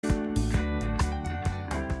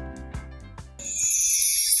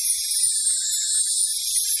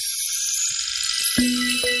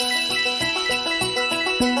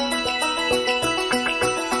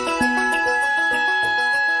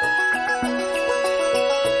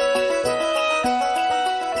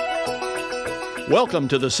Welcome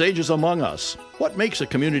to the Sages Among Us. What makes a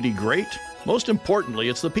community great? Most importantly,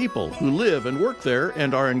 it's the people who live and work there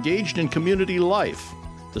and are engaged in community life.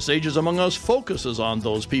 The Sages Among Us focuses on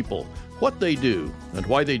those people, what they do and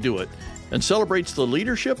why they do it, and celebrates the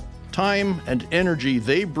leadership, time, and energy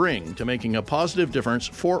they bring to making a positive difference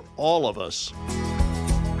for all of us.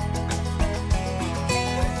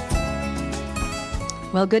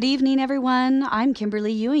 Well, good evening, everyone. I'm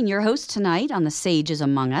Kimberly Ewing, your host tonight on The Sages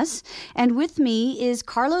Among Us. And with me is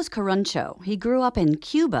Carlos Caruncho. He grew up in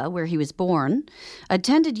Cuba, where he was born,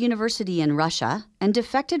 attended university in Russia, and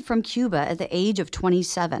defected from Cuba at the age of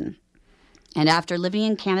 27. And after living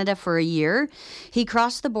in Canada for a year, he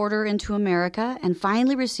crossed the border into America and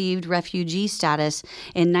finally received refugee status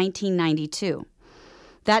in 1992.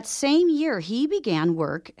 That same year, he began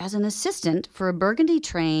work as an assistant for a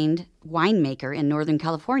Burgundy-trained winemaker in Northern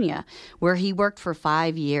California, where he worked for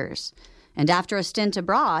 5 years. And after a stint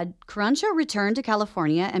abroad, Caruncho returned to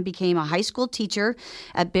California and became a high school teacher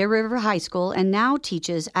at Bear River High School and now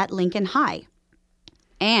teaches at Lincoln High.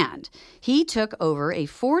 And he took over a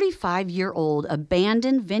 45-year-old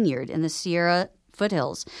abandoned vineyard in the Sierra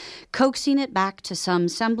foothills, coaxing it back to some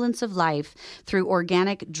semblance of life through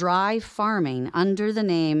organic dry farming under the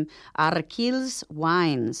name Achilles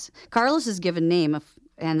Wines. Carlos's given name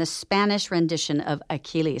and the Spanish rendition of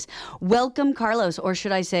Achilles. Welcome, Carlos, or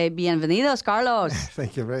should I say, bienvenidos, Carlos.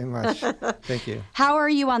 Thank you very much. Thank you. How are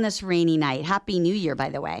you on this rainy night? Happy New Year,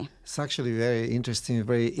 by the way. It's actually very interesting,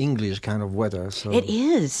 very English kind of weather. So it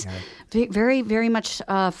is. Yeah. Very, very much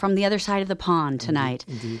from the other side of the pond tonight.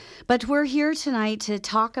 Indeed. But we're here tonight to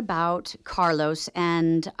talk about Carlos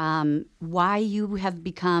and why you have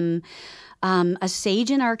become a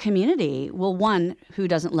sage in our community. Well, one, who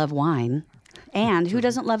doesn't love wine? And who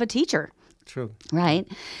doesn't love a teacher? True. Right?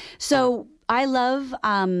 So I love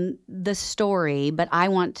the story, but I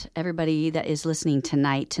want everybody that is listening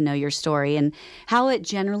tonight to know your story. And how it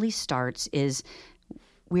generally starts is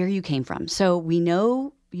where you came from. So we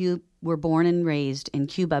know you were born and raised in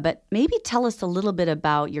Cuba, but maybe tell us a little bit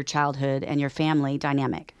about your childhood and your family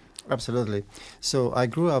dynamic. Absolutely. So I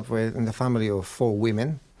grew up in the family of 4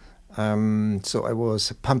 women. So I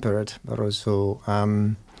was pampered, but also,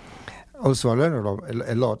 I learned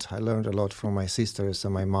a lot. I learned a lot from my sisters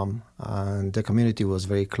and my mom, and the community was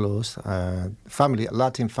very close.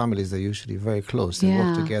 Latin families, they're usually very close. They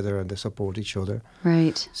work together and they support each other.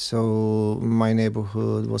 Right. So my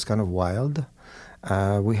neighborhood was kind of wild.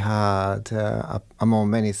 We had,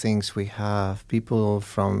 among many things, we have people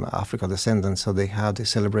from Africa descendants, so they had the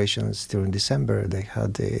celebrations during December.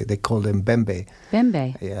 They call them Bembe.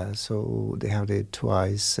 Bembe. Yeah, so they have it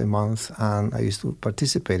twice a month, and I used to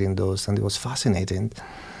participate in those, and it was fascinating.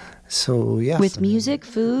 So, yes. With music,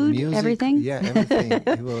 food, everything? Yeah, everything.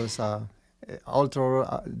 It was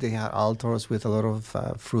altar. They had altars with a lot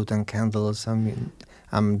of fruit and candles.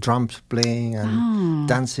 Drums playing and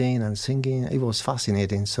dancing and singing. It was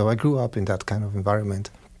fascinating. So I grew up in that kind of environment.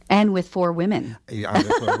 And with 4 women. Yeah,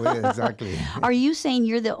 with 4 women, exactly. Are you saying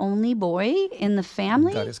you're the only boy in the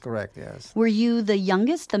family? That is correct, yes. Were you the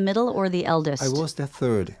youngest, the middle, or the eldest? I was the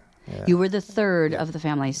third. Yeah. You were the third of the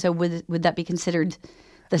family. So would that be considered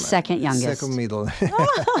the second youngest? Second middle.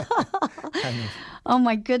 kind of. Oh,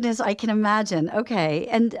 my goodness. I can imagine. Okay.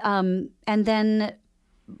 And then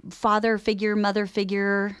father figure, mother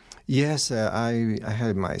figure? Yes, I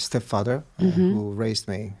had my stepfather who raised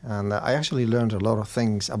me. And I actually learned a lot of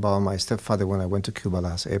things about my stepfather when I went to Cuba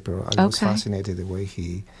last April. I was fascinated the way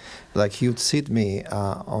he would sit me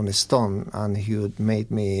on a stone and he would make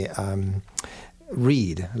me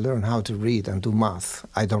learn how to read and do math.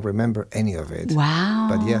 I don't remember any of it. Wow.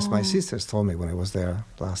 But yes, my sisters told me when I was there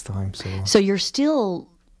last time. So you're still,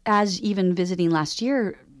 as even visiting last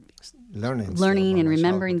year, learning and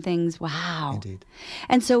remembering things. Wow. Indeed.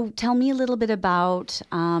 And so tell me a little bit about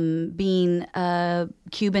being a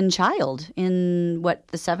Cuban child in,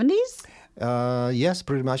 the 70s? Yes,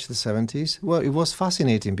 pretty much the 70s. Well, it was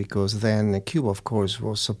fascinating because then Cuba, of course,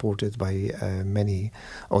 was supported by many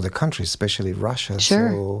other countries, especially Russia. Sure.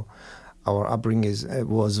 So our upbringing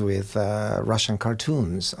was with Russian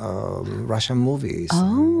cartoons, Russian movies,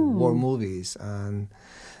 war movies, and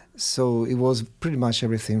so it was pretty much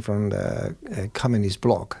everything from the communist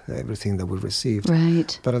bloc, everything that we received.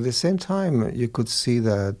 Right. But at the same time, you could see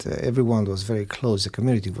that everyone was very close. The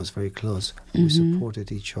community was very close. We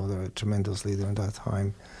supported each other tremendously during that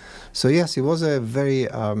time. So yes, it was a very,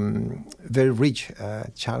 very rich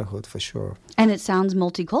childhood for sure. And it sounds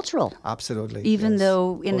multicultural. Absolutely. Even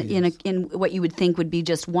though yes. in what you would think would be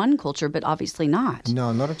just one culture, but obviously not.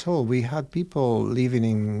 No, not at all. We had people living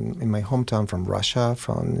in my hometown from Russia,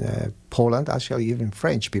 from Poland, actually even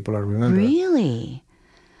French people, I remember. Really?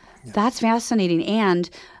 Yeah. That's fascinating. And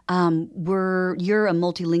you're a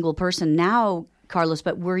multilingual person now, Carlos,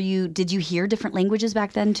 but did you hear different languages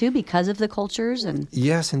back then too because of the cultures? And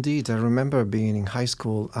yes, indeed. I remember being in high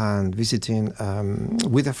school and visiting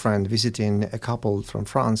with a friend, visiting a couple from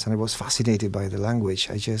France, and I was fascinated by the language.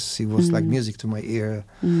 It was like music to my ear.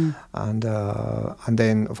 And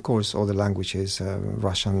then, of course, all the languages,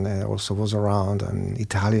 Russian also was around, and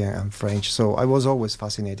Italian and French. So I was always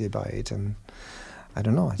fascinated by it, and I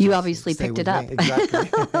don't know. You obviously picked it up. Exactly.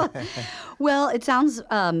 Well, it sounds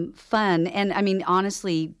fun, and I mean,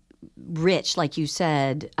 honestly, rich, like you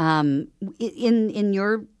said. In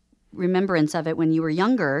your remembrance of it when you were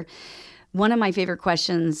younger, one of my favorite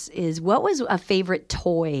questions is, what was a favorite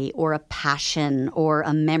toy or a passion or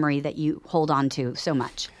a memory that you hold on to so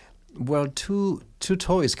much? Well, two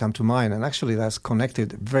toys come to mind, and actually that's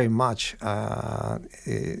connected very much,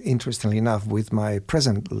 interestingly enough, with my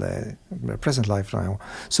present life now.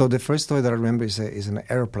 So the first toy that I remember is an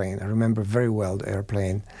airplane. I remember very well the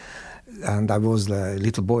airplane, and I was a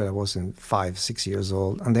little boy. I was 5, 6 years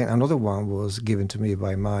old, and then another one was given to me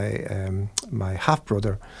by my half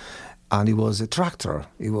brother. And it was a tractor.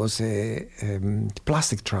 It was a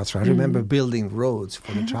plastic tractor. I remember building roads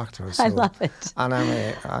for the tractor. So, I love it. And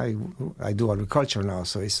I do agriculture now,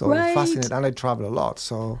 so it's all fascinating. And I travel a lot,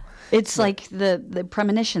 so it's like the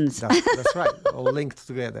premonitions. That's right, all linked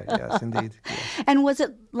together. Yes, indeed. Yes. And was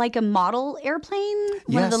it like a model airplane?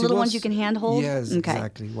 One of the little ones you can handhold? Yes,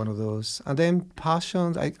 exactly, one of those. And then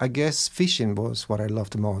passion, I guess fishing was what I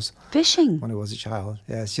loved the most. Fishing? When I was a child.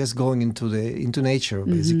 Yes, just going into nature,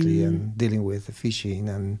 basically, and dealing with the fishing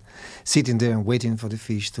and sitting there and waiting for the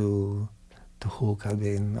fish to hook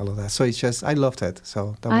and all of that. So it's just, I loved it.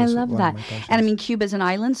 So that was one of my passions. And I mean, Cuba's an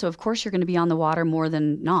island, so of course you're going to be on the water more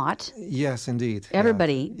than not. Yes, indeed.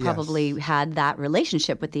 Everybody probably had that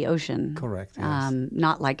relationship with the ocean. Correct, yes.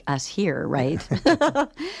 Not like us here, right?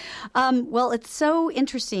 Well, it's so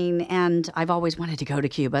interesting, and I've always wanted to go to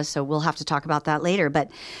Cuba, so we'll have to talk about that later.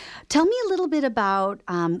 But tell me a little bit about,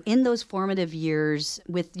 in those formative years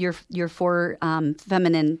with your four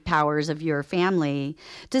feminine powers of your family,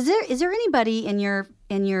 is there anybody in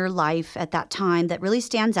your life at that time that really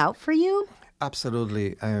stands out for you?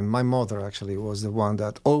 Absolutely. My mother actually was the one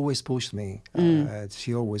that always pushed me.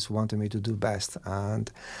 She always wanted me to do best.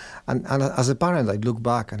 And as a parent, I look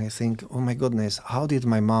back and I think, oh my goodness, how did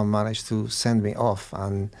my mom manage to send me off?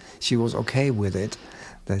 And she was okay with it,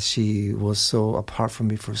 that she was so apart from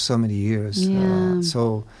me for so many years. Yeah.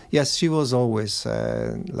 So, yes, she was always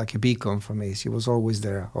like a beacon for me. She was always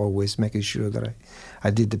there, always making sure that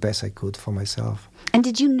I did the best I could for myself. And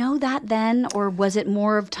did you know that then, or was it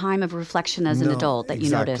more of time of reflection as an adult that you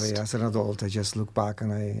noticed? Exactly. As an adult, I just look back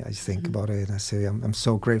and I think about it, and I say I'm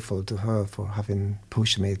so grateful to her for having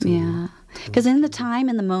pushed me to... Yeah. Because in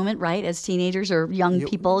the moment, right, as teenagers or young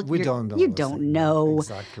people, you don't know. You don't know.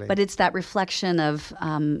 Exactly. But it's that reflection of,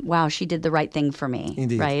 wow, she did the right thing for me,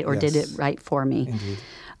 Indeed, right? Or did it right for me. Indeed.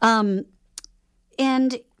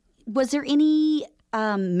 And was there any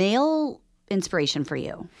male inspiration for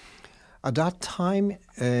you? At that time,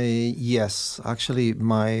 yes. Actually,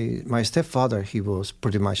 my stepfather, he was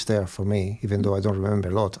pretty much there for me, even though I don't remember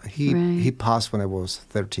a lot. He passed when I was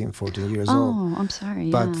 13, 14 years old. Oh, I'm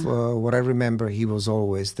sorry. But what I remember, he was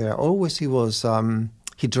always there. Always he was...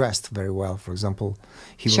 he dressed very well, for example.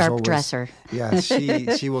 He was Sharp always, dresser. Yeah,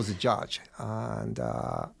 she was a judge. And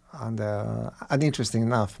interesting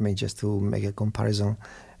enough, just to make a comparison,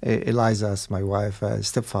 Eliza's, my wife,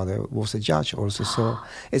 stepfather, was a judge also. So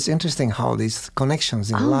it's interesting how these connections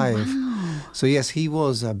in life. Wow. So yes, he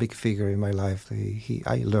was a big figure in my life.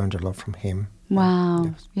 I learned a lot from him. Wow.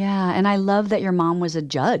 Yes. Yeah. And I love that your mom was a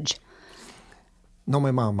judge. No,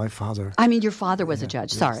 my mom, my father. I mean, your father was a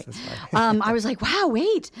judge. Sorry. Yes, that's right. I was like, wow,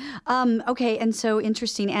 wait. Okay, and so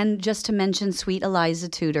interesting. And just to mention sweet Eliza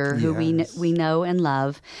Tudor, who we know and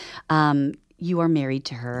love, you are married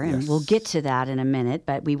to her, and we'll get to that in a minute,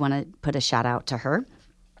 but we want to put a shout out to her.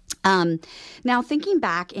 Now, thinking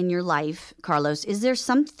back in your life, Carlos, is there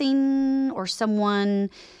something or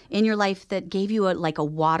someone in your life that gave you a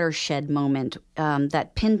watershed moment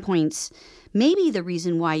that pinpoints maybe the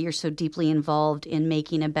reason why you're so deeply involved in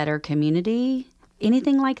making a better community?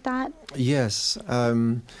 Anything like that? Yes.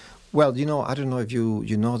 Well, I don't know if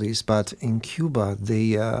you know this, but in Cuba,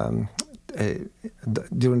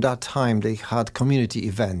 during that time they had community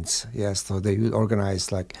events. Yes, so they would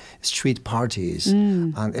organize like street parties,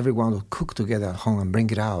 and everyone would cook together at home and bring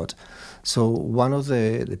it out. So one of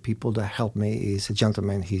the people that helped me is a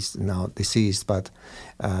gentleman. He's now deceased, but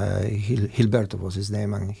Gilberto was his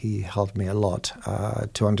name, and he helped me a lot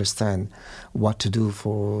to understand what to do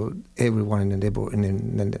for everyone in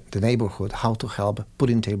the neighborhood, how to help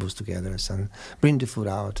putting tables together and bring the food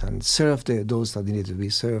out and serve those that needed to be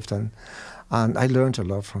served. And I learned a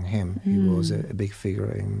lot from him. He was a big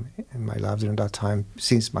figure in my life during that time,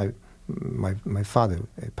 since my father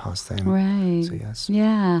passed then. Right. So yes.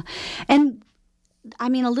 Yeah. And I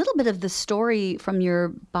mean, a little bit of the story from your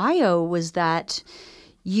bio was that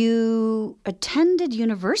you attended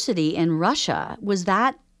university in Russia. Was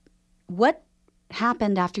that what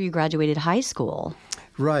happened after you graduated high school?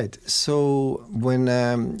 Right. So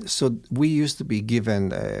so we used to be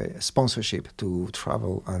given sponsorship to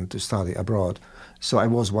travel and to study abroad. So I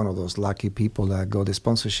was one of those lucky people that got the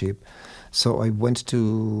sponsorship. So I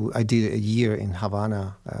did a year in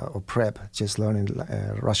Havana, or prep, just learning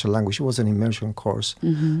Russian language. It was an immersion course.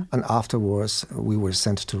 Mm-hmm. And afterwards, we were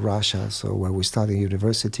sent to Russia, so where we studied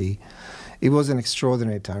university. It was an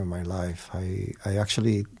extraordinary time in my life. I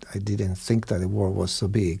didn't think that the world was so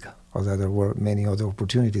big, or that there were many other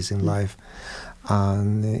opportunities in life.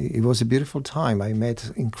 And it was a beautiful time. I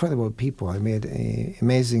met incredible people. I made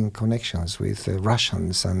amazing connections with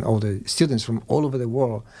Russians and all the students from all over the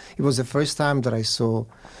world. It was the first time that I saw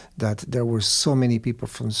that there were so many people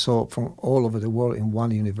from all over the world in one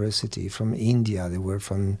university. From India, there were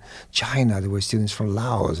from China, there were students from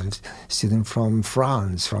Laos, students from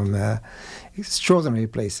France, from extraordinary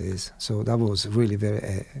places. So that was really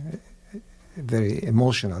very, very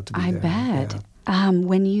emotional to be there. I bet. Yeah.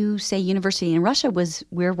 When you say university in Russia,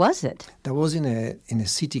 where was it? That was in a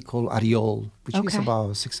city called Oryol, which is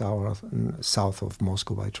about 6 hours south of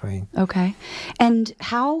Moscow by train. Okay. And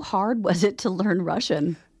how hard was it to learn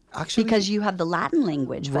Russian? Actually, because you have the Latin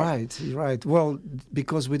language. Right. Well,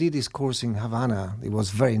 because we did this course in Havana, it was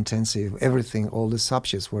very intensive. All the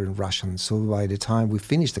subjects were in Russian. So by the time we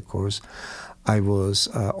finished the course, I was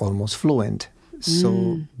almost fluent.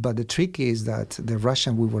 So, but the trick is that the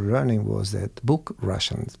Russian we were learning was that book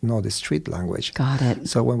Russian, not the street language. Got it.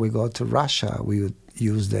 So when we got to Russia, we would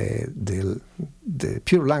use the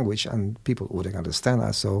pure language, and people wouldn't understand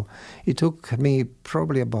us. So it took me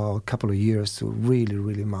probably about a couple of years to really,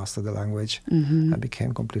 really master the language. I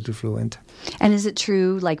became completely fluent. And is it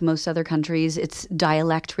true, like most other countries, it's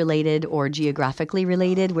dialect related or geographically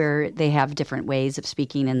related, where they have different ways of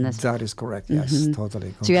speaking in this? That is correct. Yes,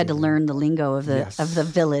 totally. So you had to learn the lingo of the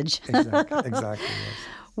village. Exactly. Yes.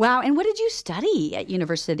 Wow. And what did you study at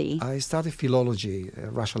university? I studied philology,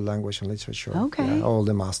 Russian language and literature. Okay. Yeah, all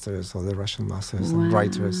the Russian masters and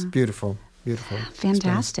writers. Beautiful.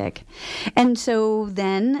 Fantastic. And so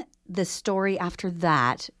then the story after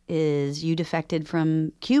that is you defected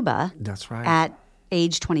from Cuba. That's right. At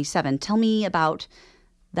age 27. Tell me about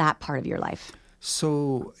that part of your life.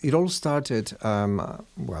 So it all started,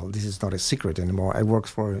 this is not a secret anymore. I worked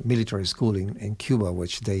for a military school in Cuba,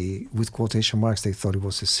 which they, with quotation marks, they thought it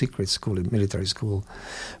was a secret school, a military school.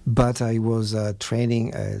 But I was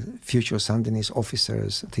training future Sandinist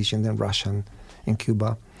officers, teaching them Russian in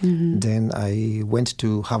Cuba. Then I went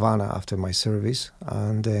to Havana after my service,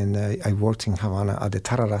 and then I worked in Havana at the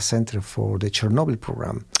Tarara Center for the Chernobyl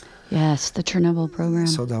program. Yes, the Chernobyl program.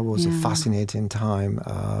 So that was a fascinating time.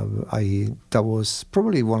 That was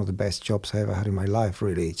probably one of the best jobs I ever had in my life,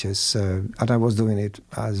 really. And I was doing it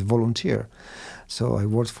as a volunteer. So I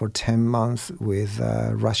worked for 10 months with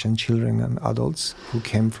Russian children and adults who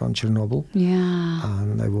came from Chernobyl. Yeah.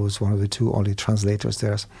 And I was one of the two only translators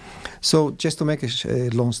there. So just to make a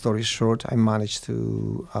long story short,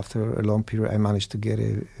 after a long period, I managed to get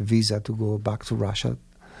a visa to go back to Russia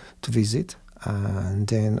to visit. And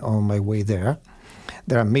then on my way there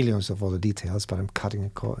are millions of other details, but I'm cutting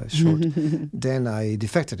it short. Then I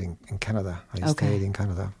defected in Canada. I stayed in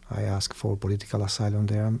Canada. I asked for political asylum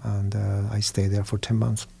there, and I stayed there for 10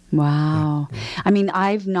 months. Wow. Yeah. I mean,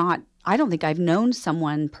 I don't think I've known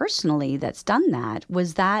someone personally that's done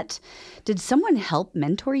that. Did someone help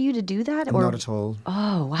mentor you to do that? Or? Not at all.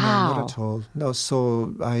 Oh, wow. No, not at all. No,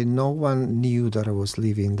 so no one knew that I was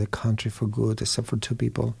leaving the country for good, except for two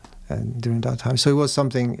people during that time. So it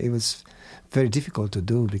was very difficult to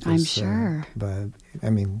do because... I'm sure. But, I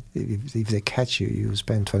mean, if they catch you, you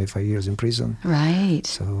spend 25 years in prison. Right.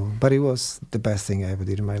 So, but it was the best thing I ever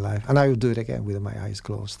did in my life. And I would do it again with my eyes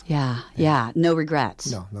closed. Yeah. No regrets.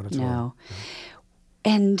 No, not at all. No.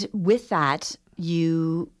 And with that,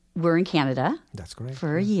 you were in Canada. That's correct.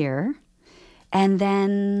 For a year. And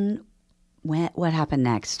then what happened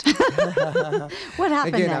next? What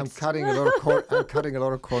happened Again, next? I'm cutting a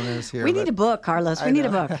lot of corners here. We need a book, Carlos. We need a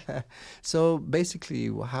book. So basically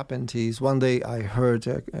what happened is one day I heard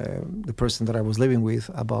the person that I was living with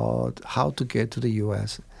about how to get to the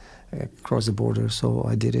U.S., across the border. So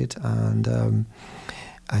I did it, and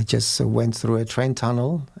I just went through a train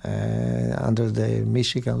tunnel under the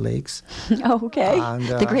Michigan lakes. Oh, okay. And,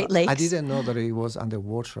 the Great Lakes. I didn't know that it was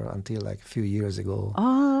underwater until like a few years ago.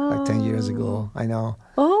 Oh. Like 10 years ago, I know.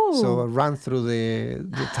 Oh. So I ran through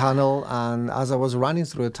the tunnel, and as I was running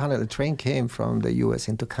through the tunnel, the train came from the U.S.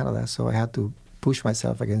 into Canada, so I had to push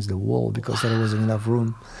myself against the wall because there wasn't enough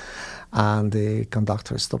room. And the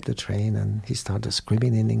conductor stopped the train, and he started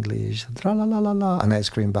screaming in English, tra la la la la, and I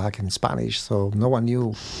screamed back in Spanish. So no one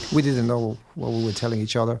knew. We didn't know what we were telling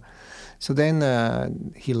each other. So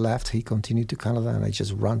then he left. He continued to Canada, and I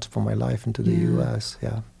just ran for my life into the U.S.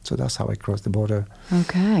 Yeah. So that's how I crossed the border.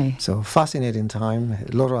 Okay. So fascinating time.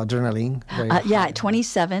 A lot of adrenaline. At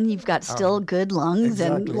 27, you've got still good lungs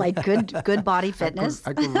and like good body fitness.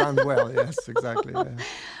 I could run well. Yes, exactly. Yeah.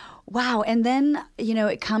 Wow. And then,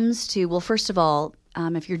 it comes to, well, first of all,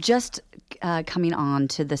 if you're just coming on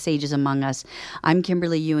to the Sages Among Us, I'm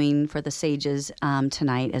Kimberly Ewing for the Sages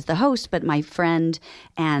tonight as the host, but my friend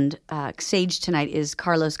and sage tonight is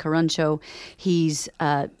Carlos Caruncho. He's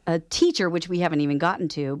a teacher, which we haven't even gotten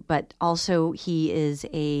to, but also he is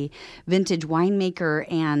a vintage winemaker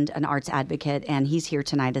and an arts advocate, and he's here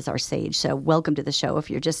tonight as our sage. So welcome to the show if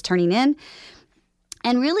you're just turning in.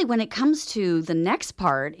 And really, when it comes to the next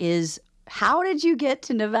part is, how did you get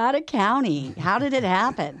to Nevada County? How did it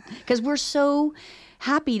happen? Because we're so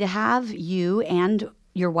happy to have you and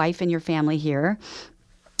your wife and your family here.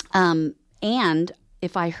 And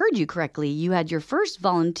if I heard you correctly, you had your first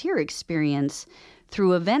volunteer experience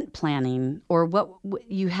through event planning, or what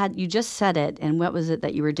you just said it, and what was it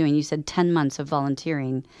that you were doing? You said 10 months of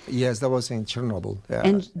volunteering. Yes, that was in Chernobyl.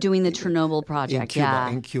 And doing the Chernobyl project,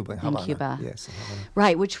 in Cuba, in Cuba. Yes, in Havana.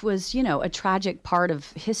 Right, which was, a tragic part of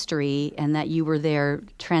history, and that you were there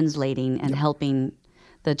translating and helping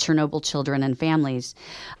the Chernobyl children and families.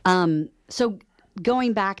 So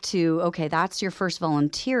going back to, okay, that's your first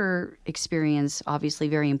volunteer experience, obviously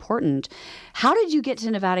very important. How did you get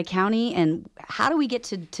to Nevada County, and how do we get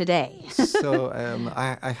to today? So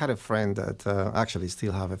I had a friend that actually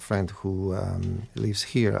still have a friend who lives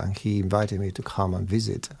here, and he invited me to come and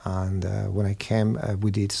visit. And when I came,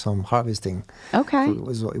 we did some harvesting. Okay.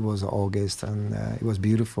 So it was August, and it was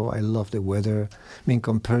beautiful. I love the weather. I mean,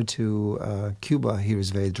 compared to Cuba, here is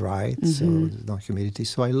very dry, so there's no humidity.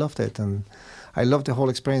 So I loved it, and I loved the whole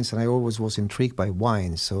experience, and I always was intrigued by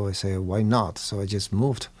wine. So I said, why not? So I just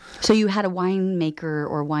moved. So you had a winemaker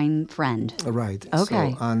or wine friend? Right.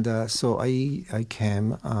 Okay. So I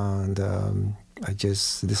came, and I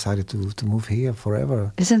just decided to move here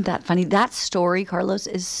forever. Isn't that funny? That story, Carlos,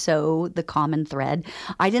 is so the common thread.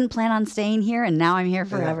 I didn't plan on staying here, and now I'm here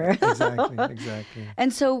forever. Yeah, exactly.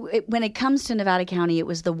 And so when it comes to Nevada County, it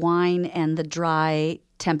was the wine and the dry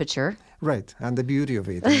temperature. Right, and the beauty of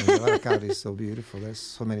it. I mean, Nevada County is so beautiful. There's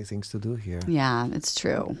so many things to do here. Yeah, it's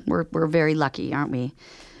true. We're very lucky, aren't we?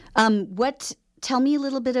 Tell me a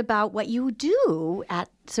little bit about what you do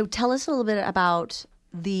so tell us a little bit about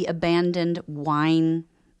the abandoned winery.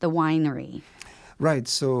 Right,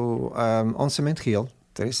 so on Cement Hill,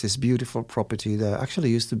 there is this beautiful property that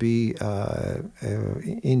actually used to be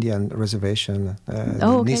Indian reservation.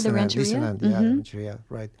 The Rancheria? Yeah, Rancheria,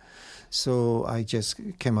 right. So I just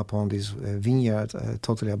came upon this vineyard,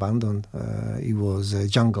 totally abandoned. It was a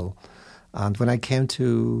jungle. And when I came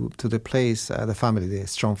to the place, the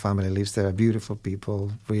strong family lives there, beautiful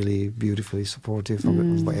people, really beautifully supportive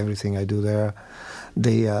of everything I do there.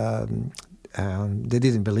 They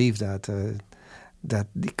didn't believe that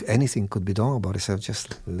anything could be done about it, so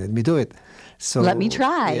just let me do it. So let me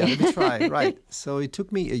try. Yeah, let me try, right. So it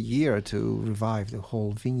took me a year to revive the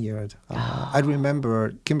whole vineyard. I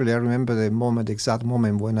remember, Kimberly, the exact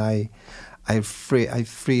moment when I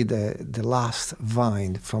freed the last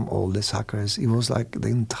vine from all the suckers. It was like the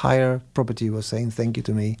entire property was saying thank you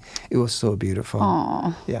to me. It was so beautiful.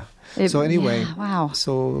 Aww. Yeah. So anyway, wow.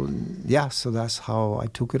 So that's how I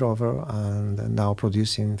took it over, and now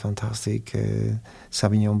producing fantastic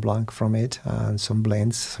Sauvignon Blanc from it, and some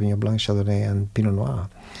blends, Sauvignon Blanc, Chardonnay, and Pinot Noir.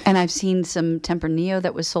 And I've seen some Tempranillo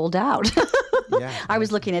that was sold out. Yeah, I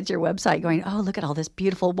was looking at your website going, oh, look at all this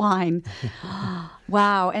beautiful wine.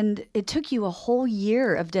 Wow. And it took you a whole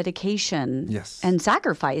year of dedication and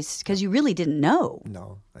sacrifice, because you really didn't know.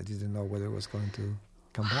 No, I didn't know whether it was going to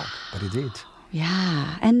come back, but it did.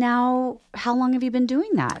 Yeah. And now, how long have you been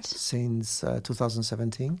doing that? Since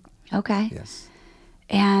 2017. Okay. Yes.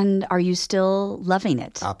 And are you still loving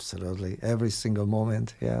it? Absolutely. Every single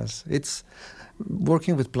moment, yes. It's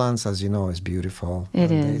working with plants, as you know, is beautiful.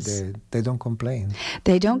 It is. They don't complain.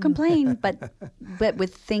 They don't complain, but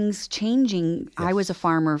with things changing, Yes. I was a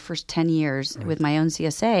farmer for 10 years with my own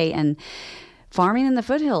CSA, and farming in the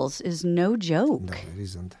foothills is no joke. No, it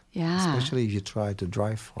isn't. Yeah. Especially if you try to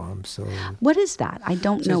dry farm. So what is that? I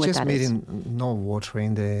don't know what just that is. meaning no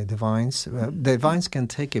watering the vines. The vines can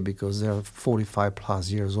take it because they're 45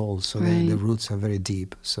 plus years old, so Right. the roots are very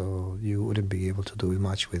deep. So you wouldn't be able to do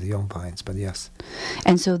much with young vines. But yes,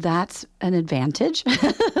 And so that's an advantage,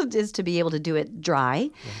 is to be able to do it dry.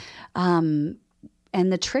 And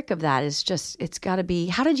the trick of that is just, it's got to be,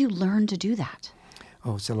 how did you learn to do that?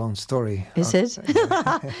 oh, it's a long story. Is it?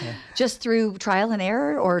 Just through trial and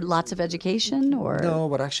error, or lots of education, or? No,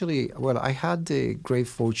 but actually, well, I had the great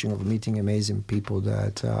fortune of meeting amazing people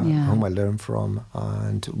that whom I learned from,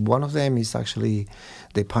 and one of them is actually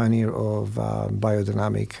the pioneer of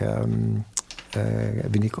biodynamic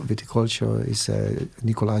viticulture, is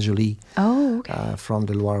Nicolas Joly. Oh, okay. From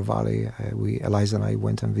the Loire Valley. Eliza and I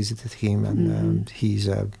went and visited him, and he's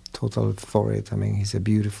a total for it. I mean, he's a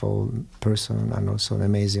beautiful person and also an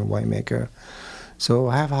amazing winemaker. So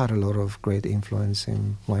I have had a lot of great influence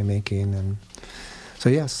in winemaking, and so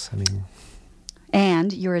yes, I mean.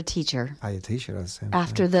 And you're a teacher. I a teacher at the same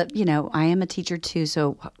After time. I am a teacher too,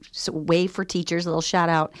 so way for teachers, a little shout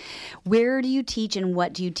out. Where do you teach and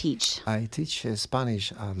what do you teach? I teach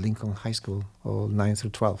Spanish at Lincoln High School, or 9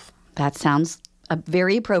 through 12. That sounds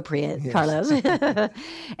very appropriate, Yes. Carlos.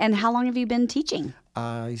 And how long have you been teaching?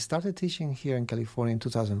 I started teaching here in California in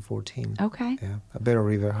 2014. Okay. Yeah, at Better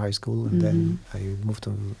River High School, and then I moved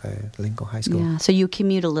to Lincoln High School. Yeah, so you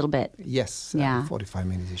commute a little bit. Yes, Yeah. 45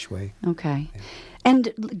 minutes each way. Okay.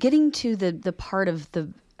 And getting to the part of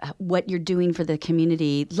what you're doing for the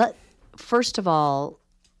community, first of all,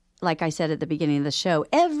 like I said at the beginning of the show,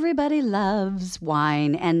 everybody loves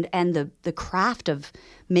wine, and the craft of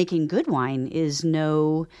making good wine is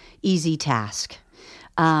no easy task.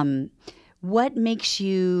 What makes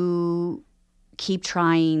you keep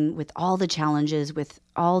trying with all the challenges, with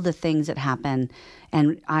all the things that happen?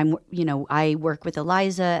 And I work with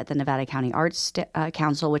Eliza at the Nevada County Arts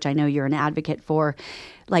Council, which I know you're an advocate for.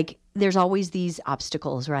 Like, there's always these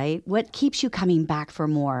obstacles, right? What keeps you coming back for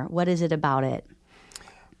more? What is it about it?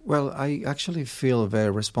 Well, I actually feel very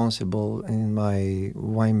responsible in my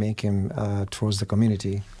winemaking towards the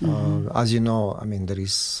community. As you know, I mean, there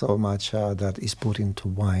is so much that is put into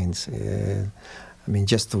wines. I mean,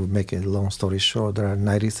 just to make a long story short, there are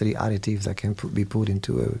 93 additives that can be put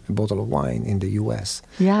into a bottle of wine in the U.S.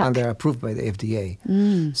 Yeah. And they're approved by the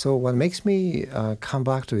FDA. So what makes me come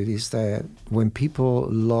back to it is that when people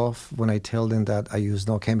love, when I tell them that I use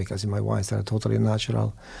no chemicals in my wines, that are totally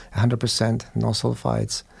natural, 100%, no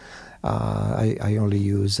sulfites. I only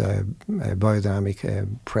use biodynamic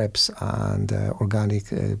preps and organic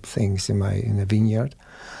things in the vineyard.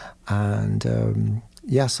 And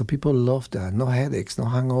so people love that. No headaches, no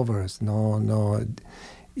hangovers, no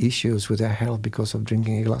issues with their health because of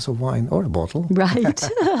drinking a glass of wine or a bottle. Right.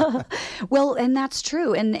 Well, and that's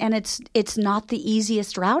true. And it's not the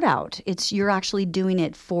easiest route out. You're actually doing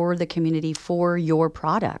it for the community, for your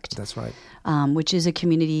product. That's right. Which is a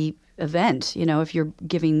community event. If you're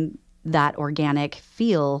giving that organic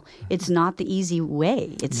feel, it's not the easy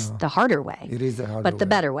way. It's the harder way. It is the harder way. But the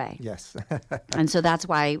better way. Yes. And so that's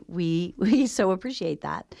why we so appreciate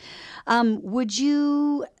that.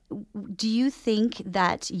 Do you think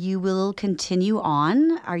that you will continue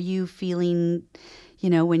on? Are you feeling,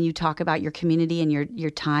 when you talk about your community and your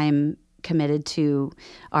time committed to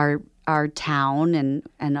our town and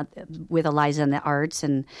with Eliza and the arts,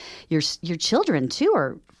 and your children too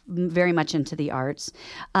are very much into the arts.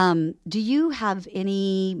 Do you have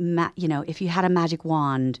any, if you had a magic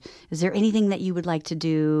wand, is there anything that you would like to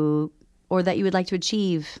do or that you would like to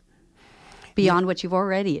achieve beyond what you've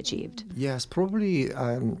already achieved? Yes, probably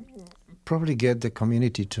get the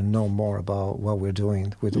community to know more about what we're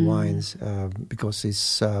doing with the wines, because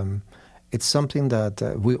it's something that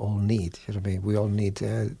we all need. We all need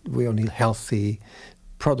healthy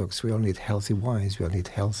products. We all need healthy wines. We all need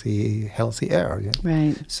healthy air. Yeah?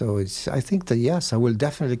 Right. So I think that yes, I will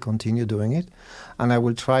definitely continue doing it, and I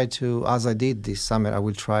will try to, as I did this summer, I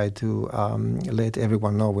will try to let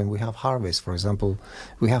everyone know when we have harvest. For example,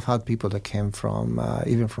 we have had people that came from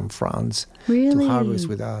even from France to harvest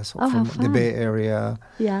with us, from the Bay Area.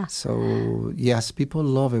 Yeah. So yes, people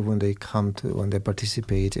love it when they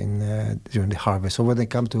participate in during the harvest, or when they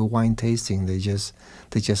come to a wine tasting. They just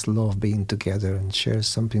love being together and share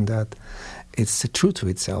something that it's true to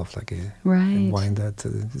itself, like a wine that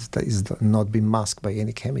is not being masked by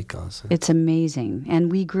any chemicals. It's amazing.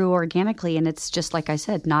 And we grew organically, and it's just like I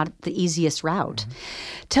said, not the easiest route.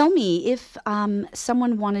 Mm-hmm. Tell me, if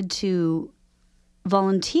someone wanted to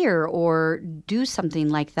volunteer or do something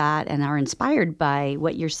like that and are inspired by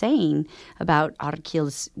what you're saying about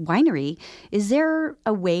Arquil's winery, is there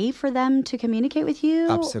a way for them to communicate with you?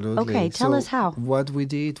 Absolutely. Okay, tell us how. What we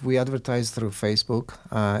did, we advertised through Facebook,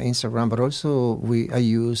 Instagram, but also I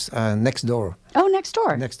used Nextdoor. Oh,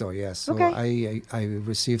 Nextdoor. Nextdoor, yes. So okay. I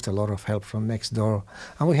received a lot of help from Nextdoor,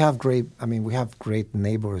 and we have great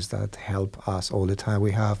neighbors that help us all the time.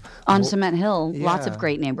 We have on Cement Hill, lots of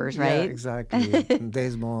great neighbors, right? Yeah, exactly.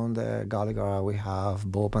 Desmond Gallagher, we have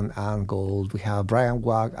Bob and Ann Gold, we have Brian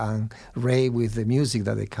Wag and Ray with the music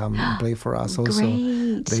that they come and play for us. Also,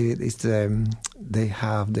 great. They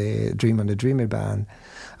have the Dream and the Dreamer band.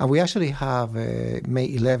 And we actually have May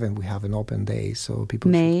 11th, we have an open day, so people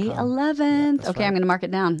May should come. 11th. Yeah, okay, right. I'm going to mark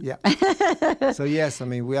it down. Yeah. So yes,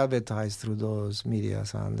 we advertise through those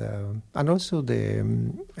medias and also the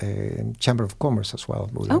Chamber of Commerce as well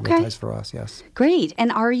will advertise for us, yes. Great.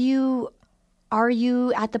 And are you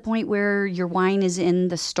at the point where your wine is in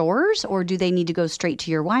the stores, or do they need to go straight to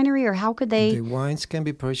your winery, or how could they? The wines can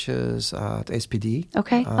be purchased at SPD.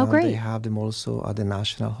 Okay. Oh, great. They have them also at the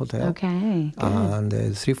National Hotel. Okay. Good.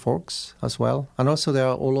 And Three Forks as well. And also they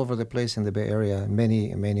are all over the place in the Bay Area,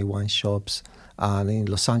 many wine shops, and in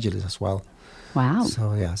Los Angeles as well. Wow.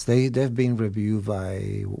 So, yes, they've been reviewed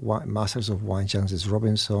by Masters of Wine, Jancis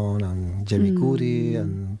Robinson and Jamie Goody,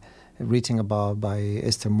 and written about by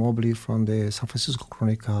Esther Mobley from the San Francisco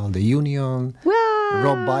Chronicle, the Union. Wow.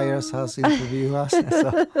 Rob Byers has interviewed us.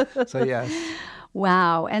 So, yes.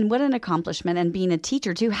 Wow. And what an accomplishment. And being a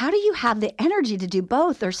teacher, too. How do you have the energy to do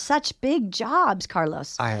both? They're such big jobs,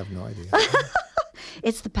 Carlos. I have no idea.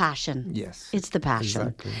 It's the passion. Yes. It's the passion.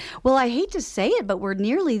 Exactly. Well, I hate to say it, but we're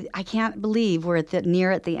I can't believe we're at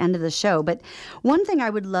the end of the show. But one thing I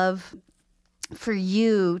would love for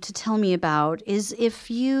you to tell me about is if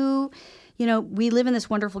we live in this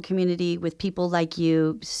wonderful community with people like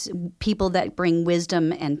you, people that bring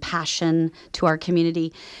wisdom and passion to our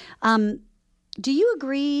community. Do you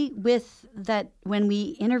agree with that when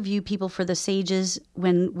we interview people for the Sages,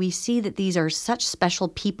 when we see that these are such special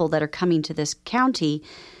people that are coming to this county,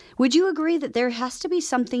 would you agree that there has to be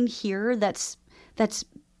something here that's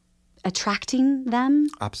attracting them?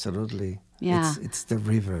 Absolutely. Yeah. It's the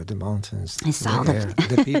river, the mountains, it's the air,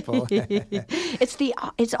 the people.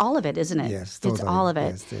 It's all of it, isn't it? Yes, totally. It's all of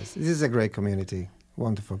it. Yes. This is a great community,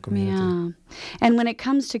 wonderful community. Yeah. And when it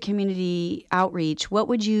comes to community outreach, what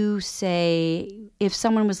would you say if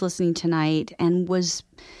someone was listening tonight and was,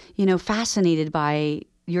 fascinated by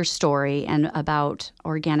your story and about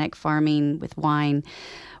organic farming with wine,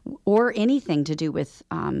 or anything to do with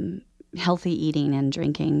healthy eating and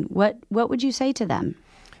drinking? What would you say to them?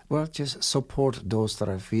 Well, just support those that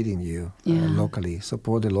are feeding you locally.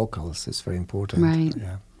 Support the locals. It's very important. Right.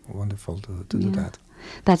 Yeah, wonderful to do that.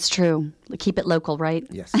 That's true. Keep it local, right?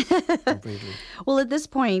 Yes, completely. Well, at this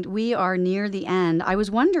point, we are near the end. I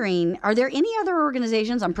was wondering, are there any other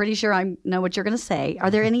organizations? I'm pretty sure I know what you're going to say.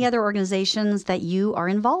 Are there any other organizations that you are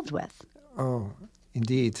involved with? Oh,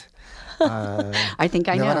 indeed. I think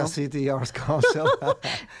I know. Nevada City Arts Council.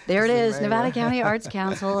 There it is, Nevada County Arts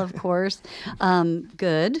Council, of course.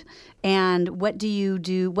 Good. And what do you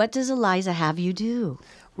do? What does Eliza have you do?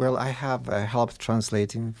 Well, I have helped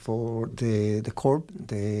translating for the corps,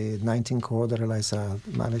 the 19 corps that Eliza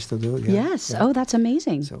managed to do. Yeah. Yes. Yeah. Oh, that's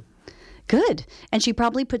amazing. So. Good. And she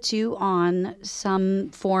probably puts you on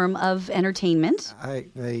some form of entertainment.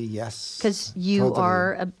 Yes. Because you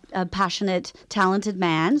are a passionate, talented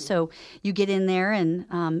man. So you get in there and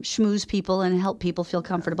schmooze people and help people feel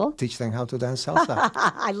comfortable. Teach them how to dance salsa.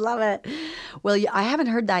 I love it. Well, I haven't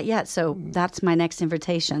heard that yet, so that's my next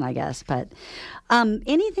invitation, I guess. But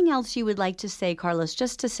anything else you would like to say, Carlos?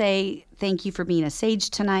 Just to say thank you for being a Sage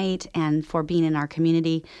tonight and for being in our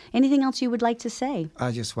community. Anything else you would like to say?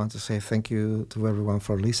 I just want to say thank you to everyone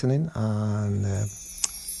for listening and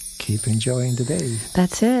keep enjoying the day.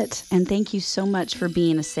 That's it. And thank you so much for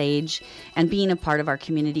being a Sage and being a part of our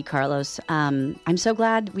community, Carlos. I'm so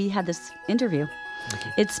glad we had this interview.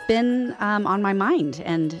 It's been on my mind,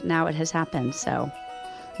 and now it has happened. So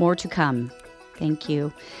more to come. Thank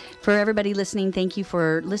you. For everybody listening, thank you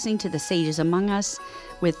for listening to the Sages Among Us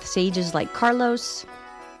with sages like Carlos.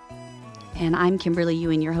 And I'm Kimberly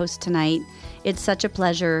Ewing, your host tonight. It's such a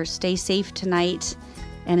pleasure. Stay safe tonight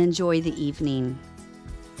and enjoy the evening.